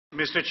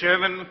Mr.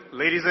 Chairman,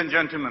 ladies and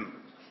gentlemen,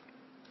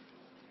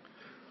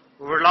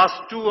 over the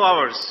last 2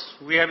 hours,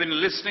 we have been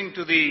listening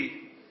to the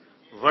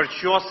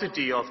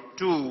virtuosity of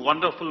two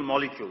wonderful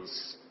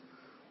molecules.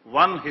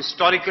 One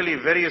historically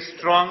very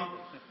strong,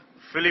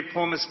 Philip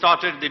Holmes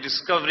started the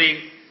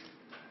discovery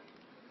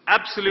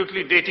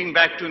absolutely dating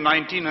back to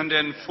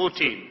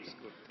 1914.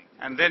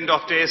 And then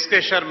Dr. S.K.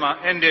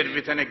 Sharma ended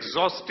with an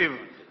exhaustive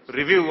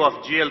review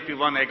of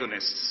GLP-1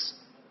 agonists.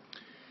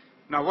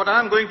 Now, what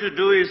I'm going to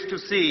do is to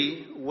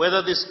see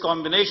whether this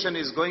combination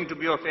is going to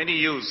be of any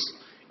use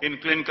in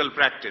clinical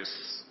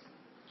practice.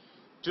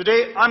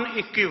 Today,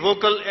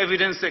 unequivocal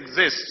evidence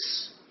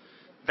exists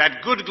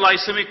that good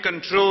glycemic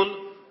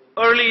control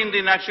early in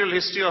the natural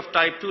history of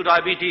type 2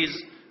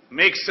 diabetes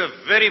makes a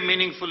very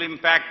meaningful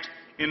impact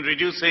in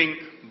reducing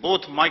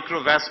both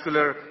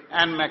microvascular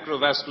and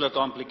macrovascular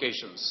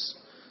complications.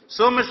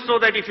 So much so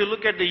that if you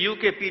look at the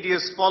UK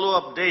PDS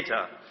follow-up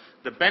data,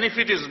 the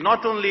benefit is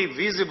not only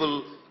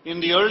visible in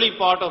the early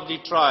part of the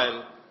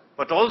trial,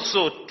 but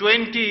also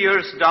 20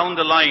 years down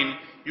the line,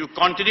 you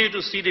continue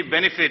to see the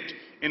benefit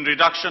in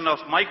reduction of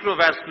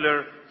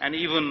microvascular and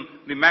even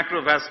the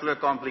macrovascular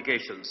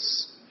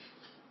complications.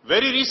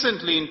 Very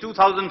recently, in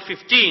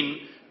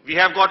 2015, we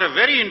have got a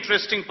very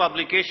interesting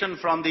publication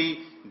from the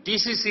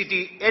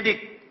DCCT EDIC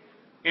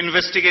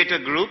investigator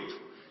group,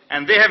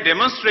 and they have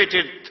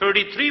demonstrated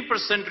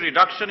 33%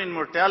 reduction in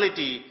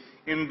mortality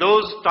in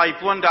those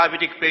type 1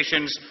 diabetic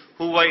patients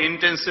who were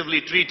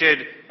intensively treated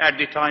at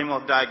the time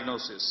of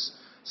diagnosis.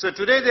 So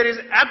today there is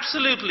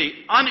absolutely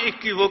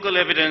unequivocal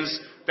evidence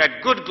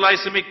that good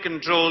glycemic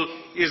control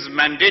is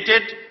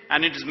mandated,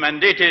 and it is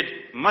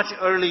mandated much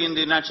early in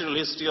the natural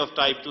history of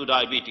type 2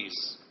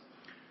 diabetes.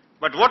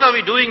 But what are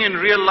we doing in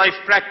real life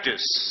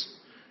practice?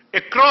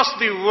 Across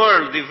the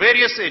world, the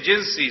various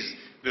agencies,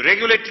 the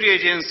regulatory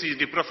agencies,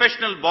 the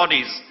professional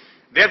bodies,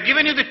 they have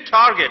given you the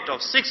target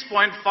of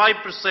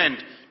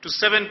 6.5% to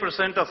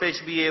 7% of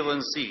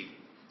HbA1c.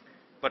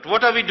 But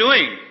what are we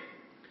doing?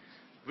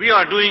 We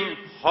are doing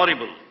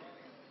horrible.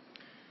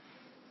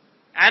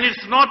 And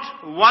it's not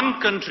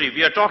one country.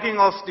 We are talking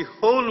of the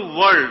whole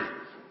world.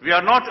 We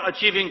are not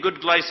achieving good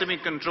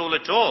glycemic control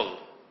at all.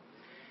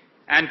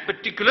 And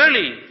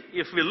particularly,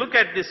 if we look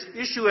at this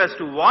issue as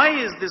to why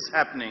is this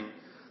happening,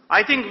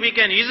 I think we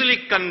can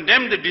easily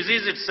condemn the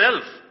disease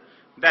itself,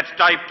 that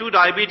type 2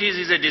 diabetes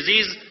is a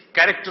disease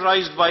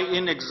characterized by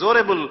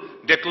inexorable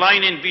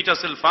decline in beta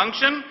cell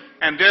function,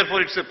 and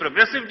therefore it's a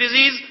progressive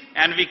disease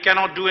and we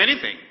cannot do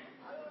anything.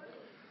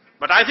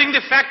 But I think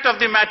the fact of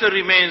the matter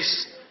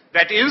remains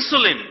that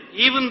insulin,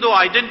 even though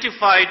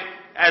identified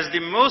as the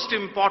most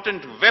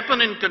important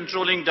weapon in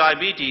controlling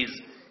diabetes,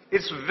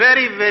 it's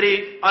very,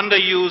 very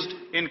underused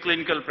in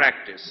clinical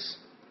practice.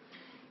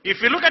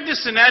 If you look at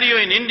this scenario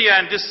in India,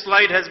 and this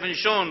slide has been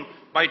shown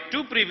by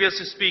two previous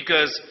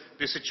speakers,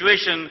 the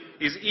situation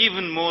is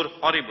even more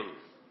horrible.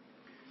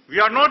 We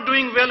are not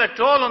doing well at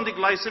all on the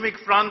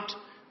glycemic front.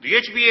 The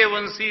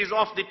HbA1c is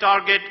off the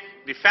target,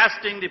 the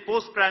fasting, the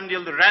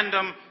postprandial, the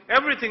random,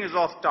 everything is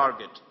off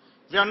target.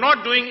 We are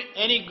not doing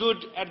any good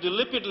at the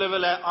lipid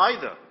level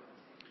either.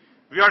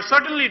 We are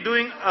certainly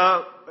doing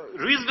a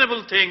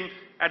reasonable thing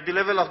at the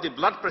level of the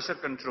blood pressure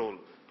control.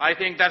 I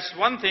think that's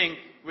one thing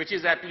which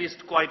is at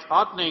least quite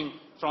heartening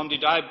from the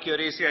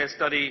Diab-Curacia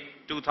study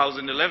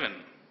 2011.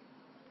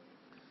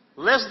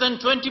 Less than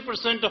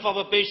 20% of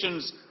our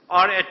patients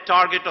are at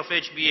target of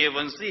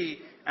HbA1c,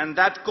 and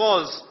that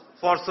calls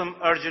for some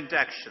urgent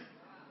action.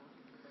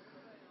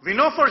 We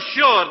know for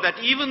sure that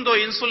even though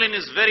insulin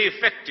is very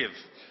effective,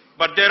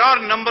 but there are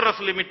a number of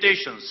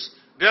limitations.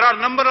 There are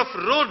a number of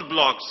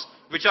roadblocks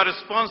which are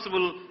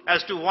responsible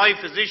as to why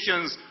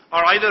physicians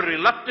are either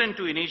reluctant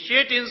to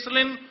initiate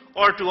insulin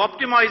or to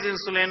optimize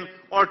insulin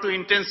or to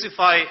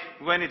intensify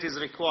when it is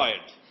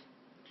required.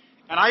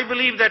 And I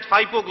believe that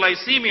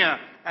hypoglycemia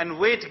and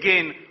weight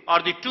gain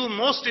are the two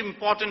most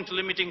important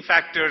limiting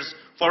factors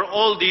for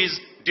all these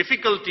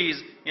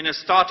difficulties in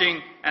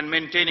starting and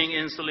maintaining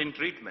insulin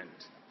treatment.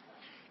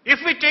 If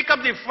we take up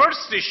the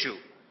first issue,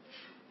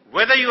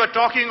 whether you are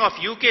talking of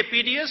UK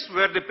PDS,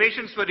 where the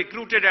patients were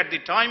recruited at the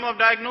time of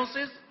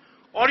diagnosis,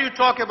 or you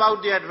talk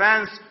about the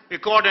advanced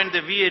ACCORD and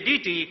the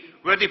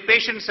VA-DT, where the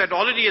patients had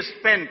already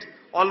spent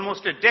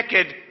almost a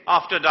decade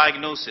after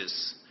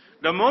diagnosis.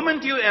 The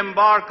moment you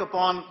embark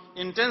upon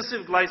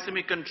intensive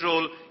glycemic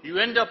control, you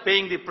end up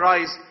paying the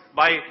price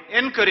by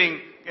incurring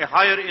a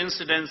higher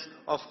incidence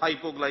of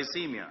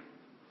hypoglycemia.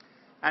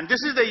 And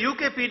this is the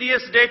UK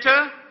PDS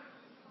data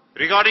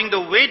regarding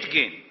the weight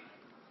gain.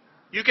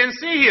 You can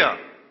see here,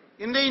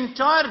 in the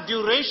entire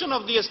duration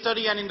of the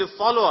study and in the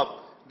follow-up,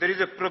 there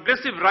is a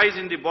progressive rise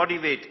in the body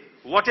weight,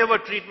 whatever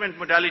treatment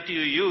modality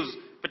you use,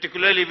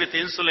 particularly with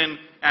insulin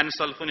and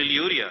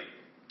sulfonylurea.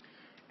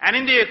 And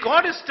in the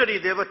ACCORD study,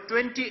 there were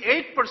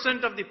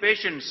 28% of the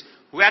patients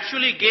who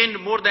actually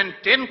gained more than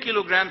 10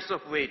 kilograms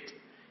of weight.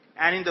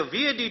 And in the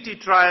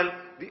VA-DT trial,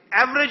 the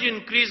average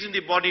increase in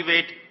the body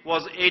weight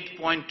was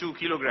 8.2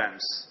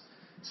 kilograms.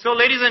 So,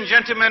 ladies and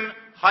gentlemen,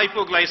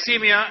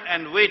 hypoglycemia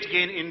and weight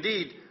gain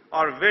indeed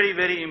are very,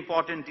 very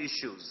important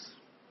issues.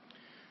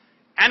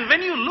 And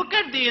when you look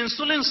at the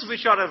insulins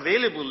which are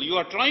available, you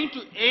are trying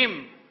to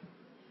aim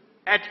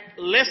at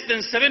less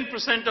than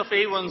 7% of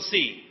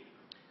A1C.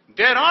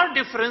 There are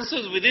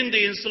differences within the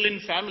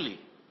insulin family.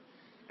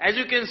 As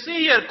you can see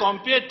here,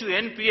 compared to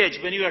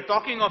NPH, when you are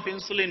talking of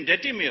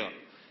insulin-detemir,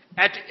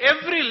 at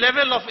every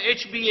level of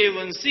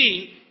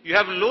HbA1c, you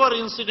have lower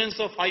incidence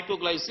of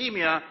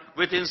hypoglycemia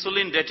with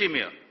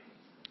insulin-detemir.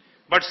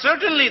 But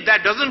certainly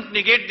that doesn't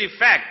negate the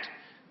fact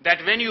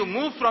that when you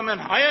move from a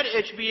higher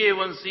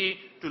HbA1c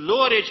to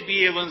lower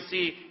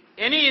HbA1c,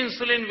 any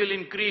insulin will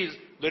increase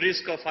the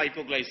risk of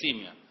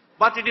hypoglycemia.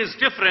 But it is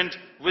different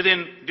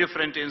within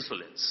different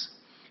insulins.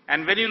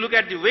 And when you look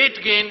at the weight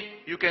gain,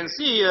 you can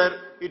see here,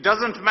 it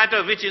doesn't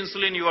matter which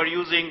insulin you are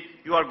using,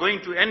 you are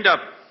going to end up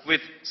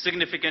with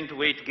significant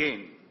weight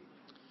gain.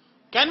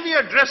 Can we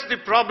address the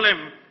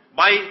problem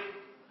by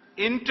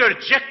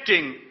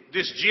interjecting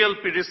this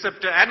GLP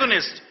receptor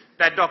agonist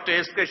that Dr.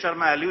 S.K.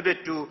 Sharma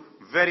alluded to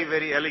very,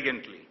 very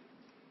elegantly?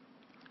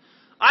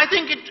 I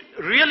think it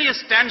really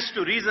stands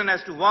to reason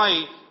as to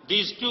why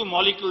these two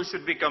molecules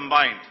should be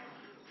combined.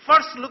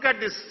 First, look at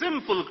this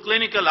simple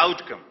clinical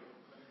outcome.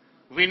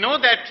 We know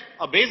that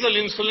a basal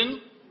insulin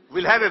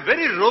will have a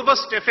very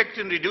robust effect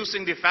in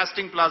reducing the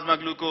fasting plasma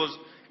glucose,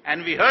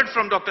 and we heard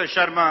from Dr.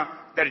 Sharma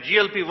that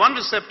GLP-1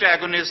 receptor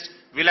agonist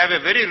will have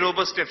a very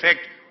robust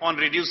effect on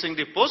reducing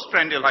the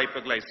postprandial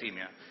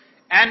hyperglycemia,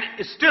 and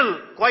still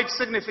quite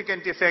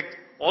significant effect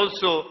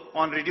also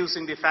on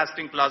reducing the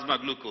fasting plasma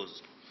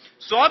glucose.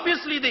 So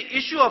obviously the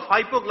issue of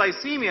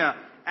hypoglycemia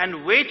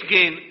and weight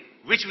gain,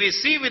 which we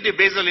see with the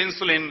basal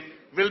insulin,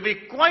 will be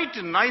quite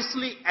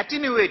nicely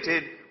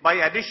attenuated by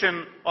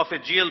addition of a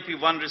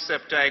GLP-1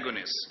 receptor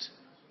agonist.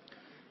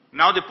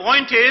 Now the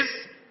point is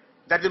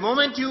that the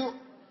moment you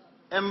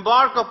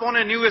embark upon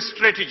a new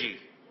strategy,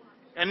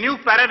 a new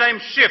paradigm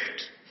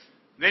shift,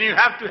 then you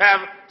have to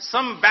have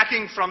some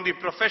backing from the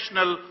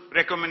professional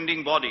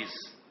recommending bodies.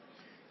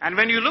 And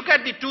when you look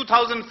at the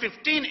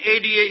 2015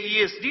 ADA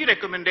ESD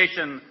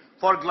recommendation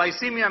for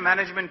glycemia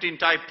management in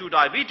type 2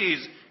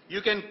 diabetes,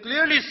 you can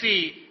clearly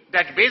see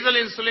that basal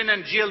insulin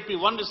and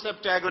GLP-1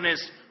 receptor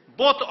agonists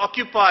both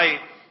occupy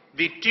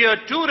the tier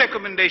 2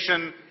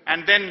 recommendation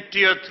and then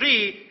tier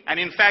 3, and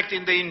in fact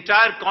in the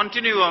entire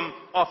continuum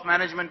of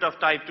management of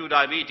type 2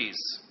 diabetes.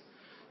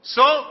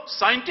 So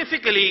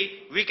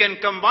scientifically we can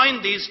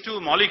combine these two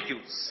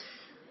molecules,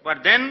 but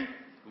then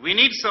we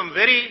need some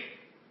very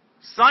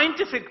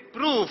scientific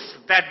proof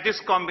that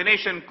this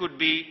combination could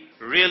be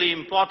really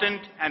important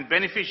and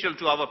beneficial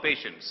to our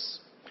patients.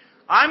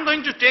 I'm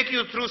going to take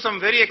you through some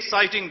very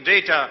exciting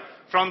data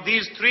from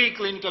these three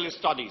clinical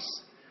studies.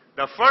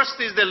 The first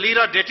is the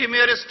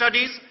LIRA-DETEMIR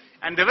studies,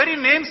 and the very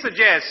name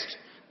suggests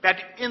that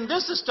in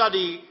this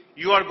study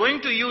you are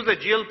going to use a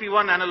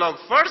GLP-1 analog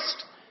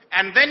first,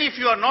 and then if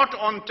you are not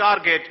on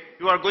target,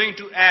 you are going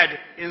to add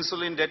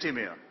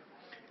insulin-detemir.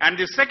 And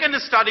the second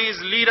study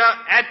is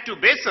LIRA add to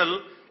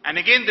Basal, and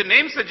again the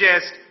name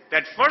suggests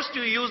that first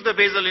you use the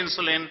basal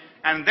insulin,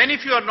 and then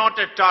if you are not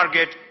at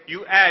target,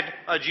 you add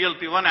a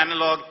GLP-1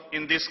 analog,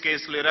 in this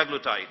case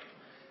liraglutide.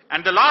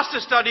 And the last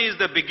study is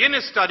the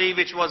BEGIN study,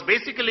 which was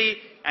basically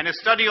a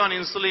study on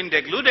insulin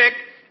degludec,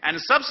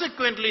 and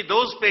subsequently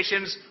those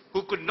patients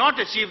who could not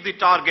achieve the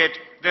target,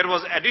 there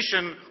was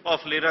addition of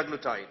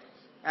liraglutide.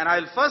 And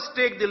I'll first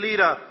take the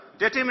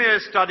LIRA-DETEMIR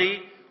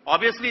study.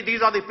 Obviously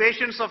these are the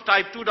patients of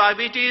type 2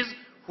 diabetes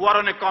who are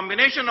on a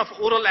combination of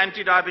oral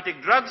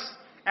anti-diabetic drugs,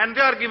 and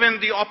they are given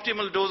the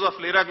optimal dose of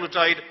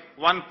liraglutide,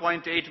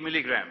 1.8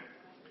 milligram.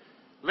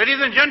 Ladies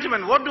and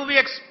gentlemen, what do we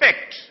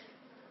expect?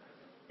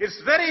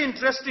 It's very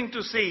interesting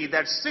to see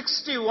that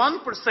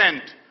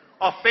 61%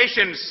 of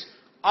patients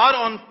are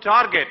on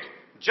target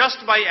just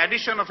by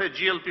addition of a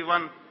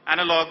GLP-1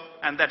 analog,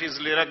 and that is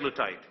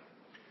liraglutide.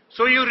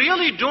 So you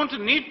really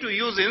don't need to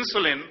use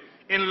insulin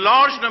in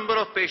large number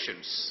of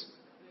patients.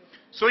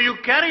 So you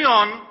carry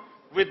on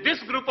with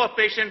this group of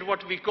patients,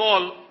 what we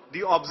call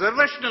the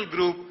observational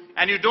group,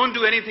 and you don't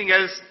do anything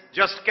else,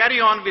 just carry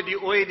on with the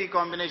OAD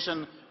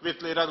combination with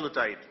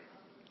liraglutide.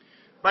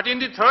 But in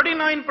the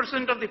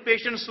 39% of the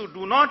patients who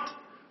do not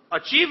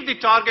achieve the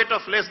target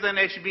of less than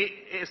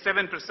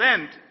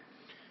HbA7%,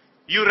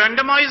 you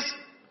randomize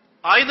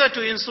either to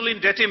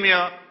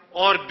insulin-detemir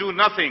or do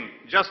nothing,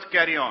 just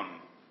carry on.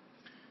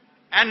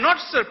 And not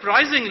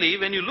surprisingly,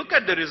 when you look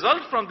at the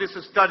result from this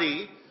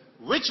study,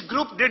 which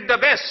group did the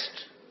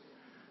best?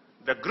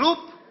 The group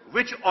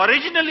which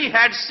originally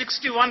had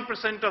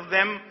 61% of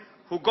them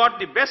who got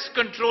the best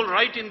control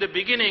right in the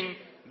beginning,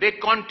 they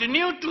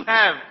continued to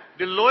have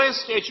the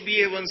lowest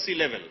HbA1c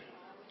level.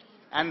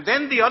 And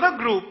then the other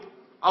group,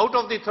 out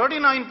of the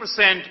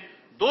 39%,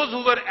 those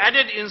who were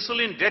added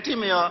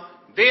insulin-detemir,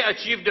 they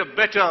achieved a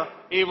better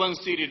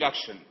A1c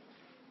reduction.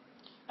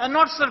 And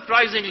not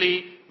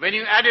surprisingly, when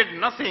you added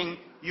nothing,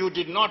 you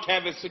did not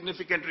have a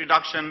significant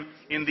reduction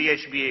in the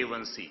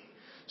HbA1c.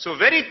 So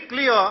very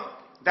clear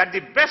that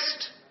the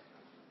best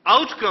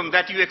outcome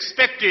that you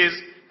expect is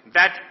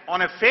that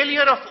on a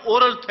failure of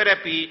oral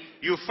therapy,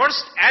 you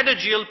first add a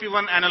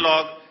GLP-1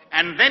 analog,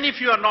 and then if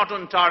you are not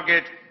on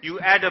target, you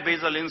add a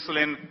basal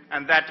insulin,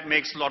 and that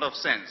makes a lot of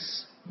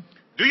sense.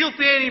 Do you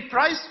pay any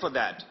price for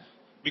that?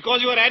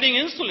 Because you are adding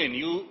insulin,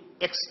 you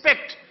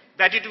expect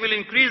that it will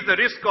increase the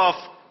risk of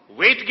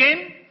weight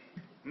gain.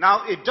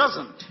 Now it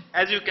doesn't.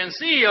 As you can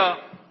see here,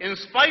 in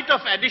spite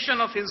of addition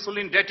of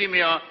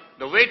insulin-detemir,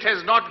 the weight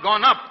has not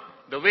gone up.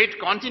 The weight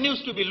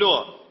continues to be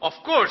lower. Of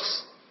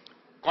course,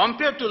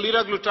 compared to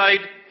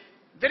liraglutide,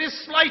 there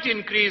is slight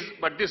increase,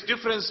 but this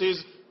difference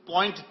is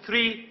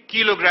 0.3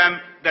 kilogram,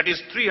 that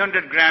is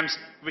 300 grams,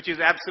 which is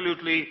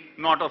absolutely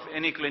not of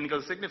any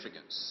clinical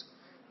significance.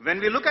 When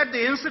we look at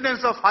the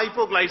incidence of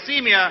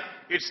hypoglycemia,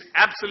 it's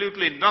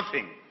absolutely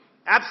nothing.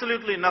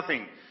 Absolutely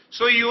nothing.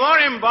 So you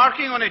are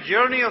embarking on a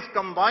journey of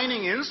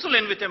combining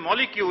insulin with a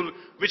molecule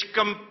which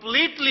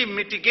completely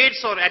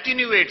mitigates or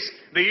attenuates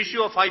the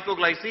issue of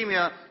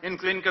hypoglycemia in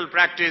clinical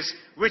practice,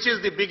 which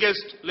is the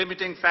biggest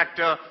limiting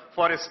factor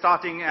for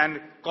starting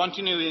and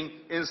continuing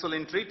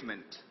insulin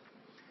treatment.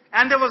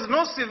 And there was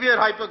no severe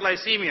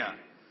hypoglycemia.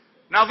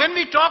 Now when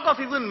we talk of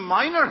even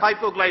minor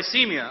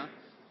hypoglycemia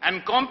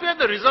and compare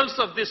the results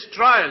of this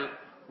trial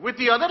with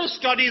the other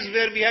studies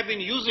where we have been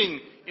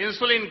using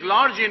insulin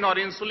glargine or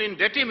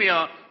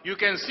insulin-detemir, you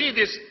can see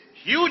this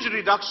huge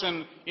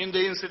reduction in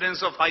the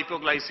incidence of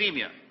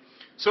hypoglycemia.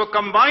 So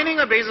combining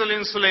a basal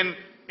insulin,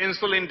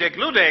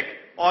 insulin-degludec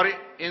or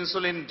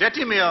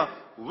insulin-detemir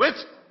with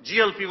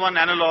GLP-1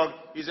 analog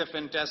is a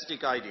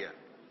fantastic idea.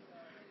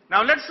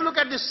 Now let's look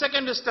at the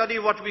second study,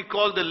 what we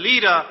call the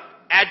LIRA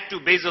add to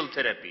basal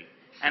therapy.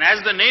 And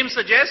as the name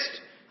suggests,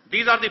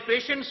 these are the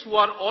patients who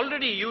are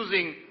already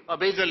using a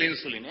basal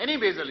insulin, any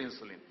basal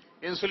insulin,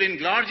 insulin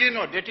glargine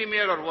or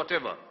detemir or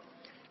whatever.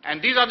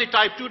 And these are the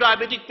type 2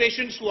 diabetic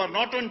patients who are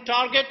not on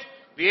target.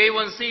 The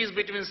A1C is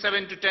between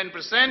 7 to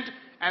 10%,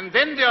 and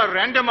then they are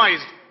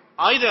randomized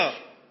either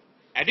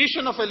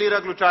addition of a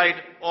liraglutide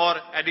or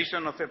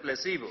addition of a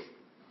placebo.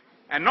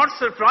 And not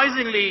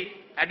surprisingly,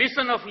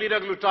 addition of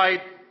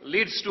liraglutide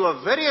leads to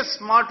a very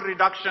smart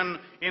reduction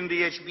in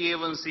the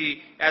HbA1c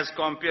as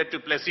compared to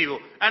placebo.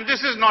 And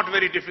this is not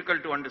very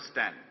difficult to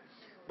understand.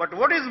 But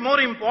what is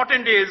more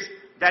important is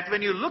that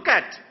when you look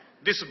at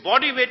this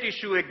body weight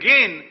issue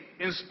again,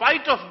 in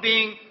spite of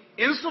being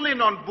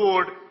insulin on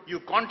board, you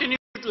continue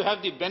to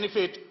have the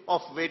benefit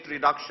of weight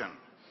reduction.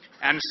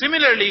 And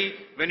similarly,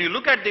 when you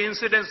look at the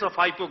incidence of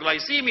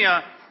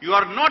hypoglycemia, you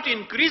are not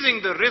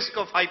increasing the risk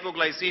of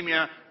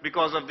hypoglycemia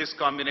because of this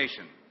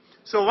combination.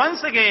 So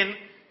once again,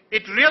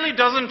 it really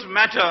doesn't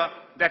matter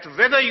that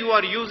whether you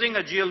are using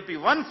a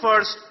GLP-1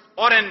 first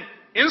or an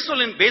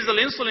insulin, basal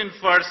insulin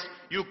first,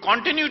 you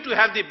continue to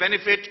have the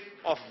benefit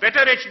of better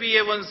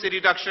HbA1c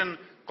reduction,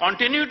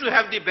 continue to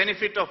have the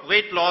benefit of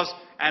weight loss,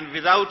 and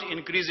without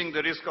increasing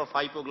the risk of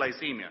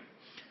hypoglycemia.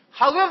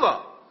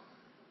 However,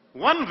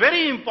 one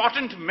very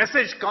important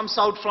message comes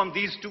out from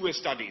these two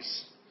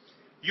studies.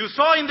 You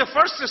saw in the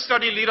first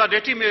study,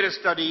 LIRA-DETEMIR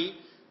study,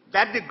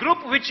 that the group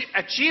which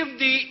achieved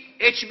the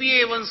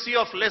HbA1c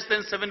of less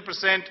than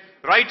 7%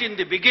 right in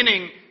the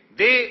beginning,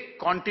 they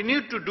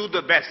continued to do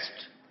the best.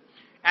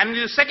 And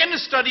in the second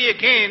study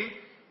again,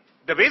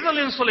 the basal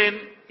insulin,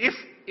 if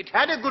it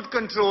had a good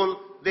control,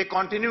 they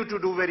continue to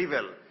do very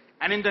well.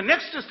 And in the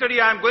next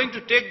study, I am going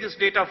to take this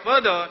data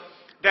further,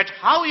 that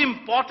how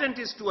important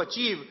is to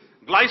achieve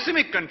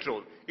glycemic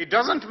control. It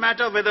doesn't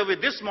matter whether with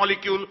this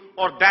molecule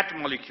or that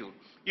molecule.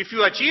 If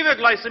you achieve a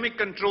glycemic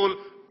control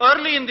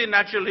early in the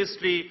natural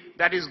history,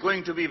 that is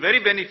going to be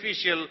very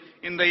beneficial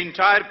in the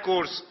entire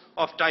course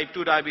of type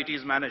 2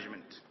 diabetes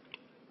management.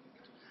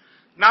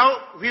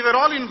 Now, we were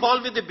all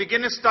involved with the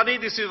beginner study.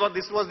 This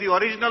was the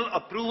original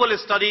approval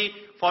study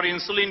for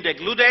insulin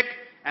degludec.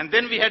 And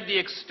then we had the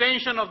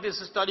extension of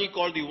this study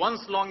called the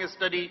once long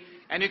study.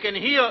 And you can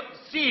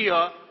see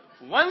here,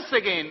 once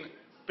again,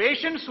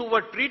 patients who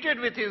were treated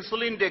with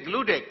insulin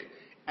degludec,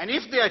 and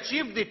if they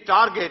achieved the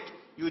target,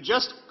 you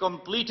just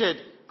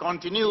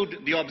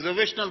continued the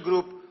observational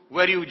group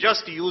where you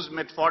just used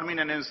metformin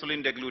and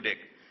insulin degludec.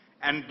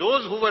 And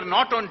those who were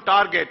not on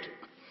target,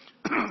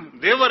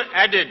 they were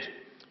added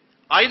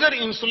either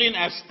insulin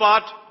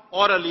aspart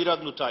or a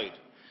liraglutide.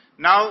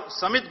 Now,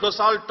 Samit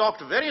Gosal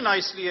talked very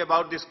nicely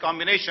about this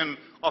combination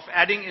of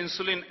adding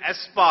insulin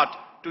aspart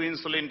to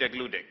insulin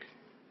degludec.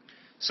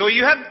 So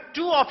you have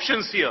two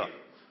options here.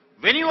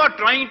 When you are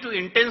trying to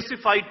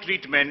intensify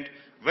treatment,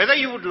 whether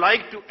you would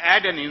like to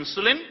add an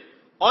insulin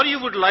or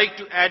you would like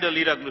to add a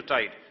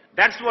liraglutide.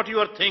 That's what you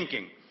are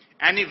thinking.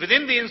 And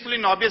within the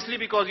insulin, obviously,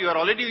 because you are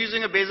already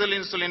using a basal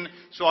insulin,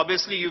 so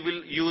obviously you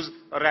will use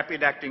a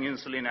rapid-acting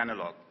insulin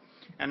analog.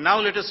 And now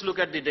let us look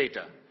at the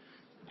data.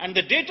 And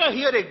the data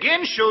here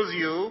again shows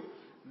you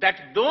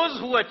that those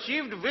who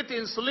achieved with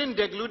insulin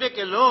degludec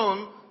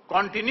alone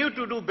continue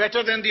to do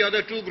better than the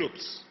other two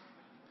groups.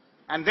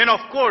 And then, of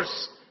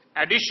course,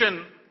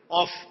 addition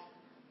of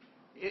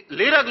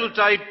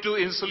liraglutide to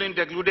insulin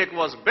degludec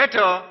was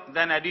better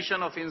than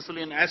addition of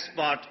insulin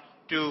aspart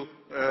to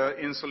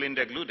insulin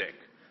degludec.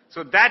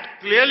 So that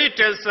clearly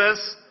tells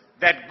us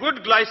that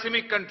good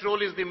glycemic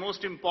control is the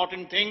most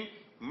important thing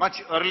much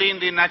early in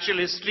the natural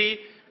history,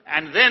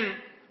 and then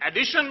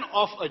addition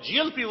of a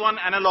GLP-1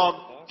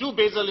 analog to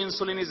basal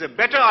insulin is a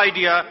better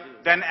idea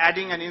than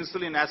adding an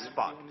insulin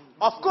aspart.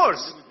 Of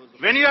course,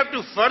 when you have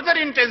to further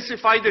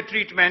intensify the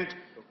treatment,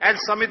 as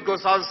Samit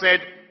Gosal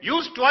said,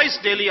 use twice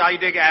daily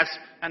IDEG-ASP,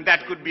 and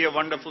that could be a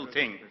wonderful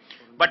thing.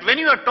 But when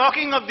you are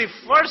talking of the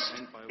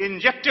first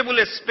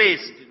injectable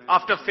space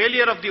after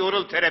failure of the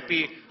oral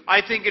therapy,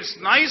 I think it's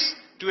nice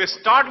to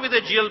start with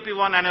a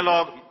GLP-1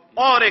 analog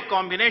or a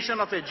combination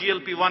of a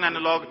GLP-1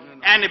 analog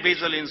and a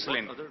basal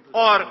insulin.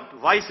 Or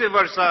vice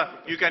versa,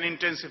 you can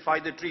intensify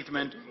the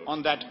treatment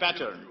on that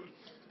pattern.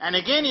 And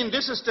again, in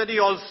this study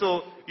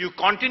also, you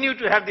continue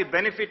to have the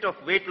benefit of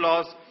weight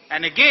loss.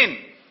 And again,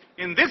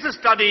 in this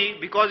study,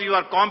 because you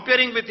are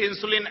comparing with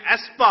insulin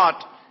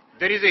aspart,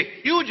 there is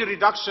a huge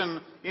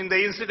reduction in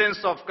the incidence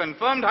of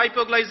confirmed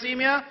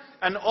hypoglycemia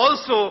and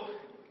also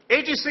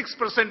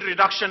 86%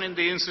 reduction in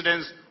the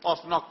incidence of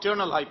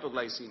nocturnal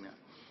hypoglycemia.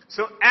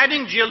 So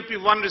adding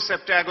GLP-1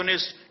 receptor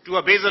agonist to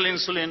a basal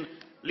insulin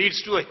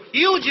leads to a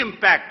huge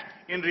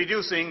impact in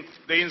reducing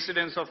the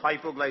incidence of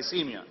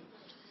hypoglycemia.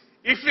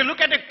 If you look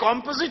at a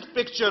composite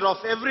picture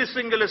of every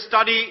single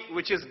study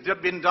which has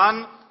been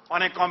done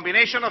on a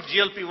combination of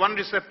GLP-1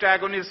 receptor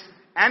agonist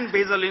and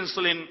basal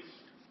insulin,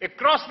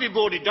 across the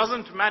board, it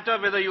doesn't matter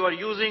whether you are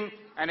using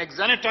an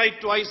exenatide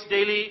twice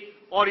daily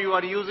or you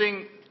are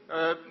using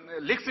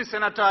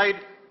lixisenatide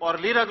or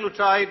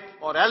liraglutide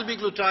or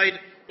albiglutide,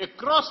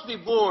 across the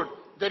board,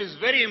 there is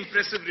very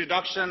impressive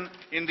reduction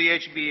in the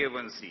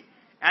HbA1c.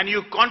 And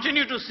you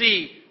continue to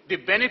see the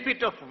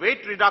benefit of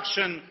weight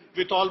reduction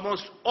with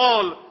almost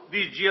all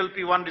these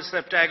GLP-1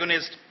 receptor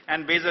agonist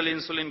and basal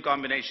insulin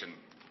combination.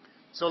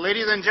 So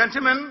ladies and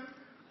gentlemen,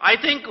 I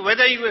think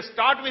whether you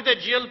start with a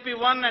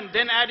GLP-1 and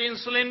then add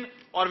insulin,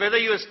 or whether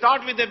you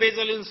start with a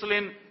basal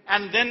insulin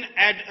and then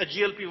add a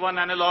GLP-1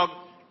 analog,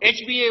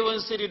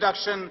 HbA1c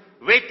reduction,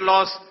 weight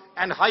loss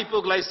and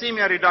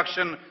hypoglycemia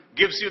reduction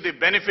gives you the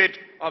benefit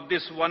of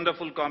this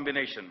wonderful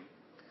combination.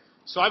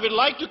 So I would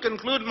like to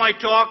conclude my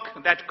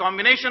talk that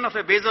combination of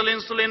a basal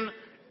insulin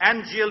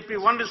and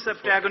GLP-1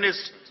 receptor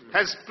agonist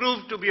has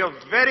proved to be a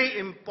very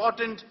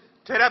important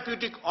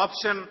therapeutic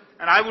option,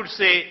 and I would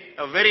say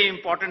a very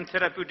important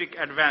therapeutic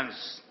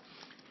advance.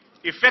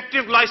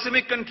 Effective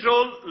glycemic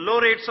control, low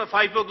rates of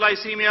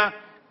hypoglycemia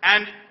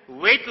and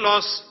weight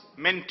loss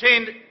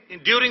maintained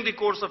during the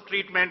course of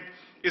treatment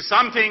is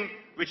something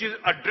which is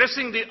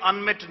addressing the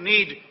unmet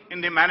need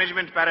in the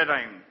management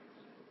paradigm.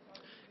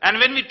 And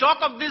when we talk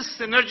of this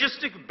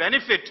synergistic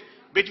benefit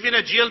between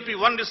a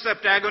GLP-1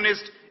 receptor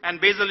agonist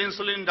and basal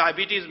insulin in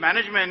diabetes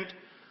management,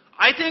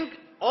 I think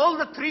all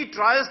the three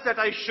trials that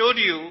I showed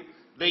you,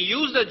 they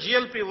used a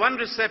GLP-1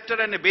 receptor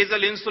and a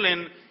basal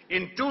insulin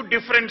in two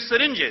different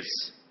syringes.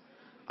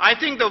 I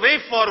think the way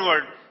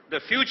forward, the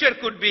future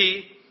could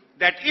be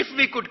that if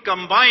we could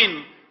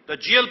combine the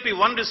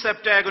GLP-1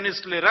 receptor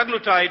agonist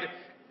liraglutide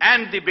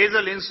and the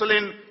basal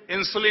insulin,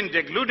 insulin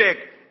degludec,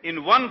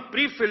 in one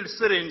pre-filled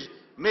syringe,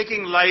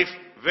 making life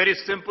very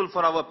simple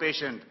for our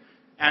patient.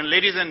 And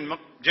ladies and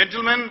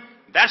gentlemen,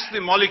 that's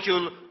the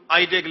molecule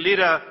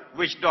IDEG-LIRA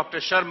which Dr.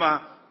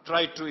 Sharma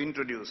tried to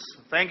introduce.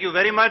 Thank you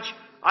very much.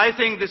 I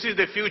think this is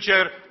the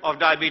future of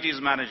diabetes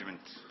management.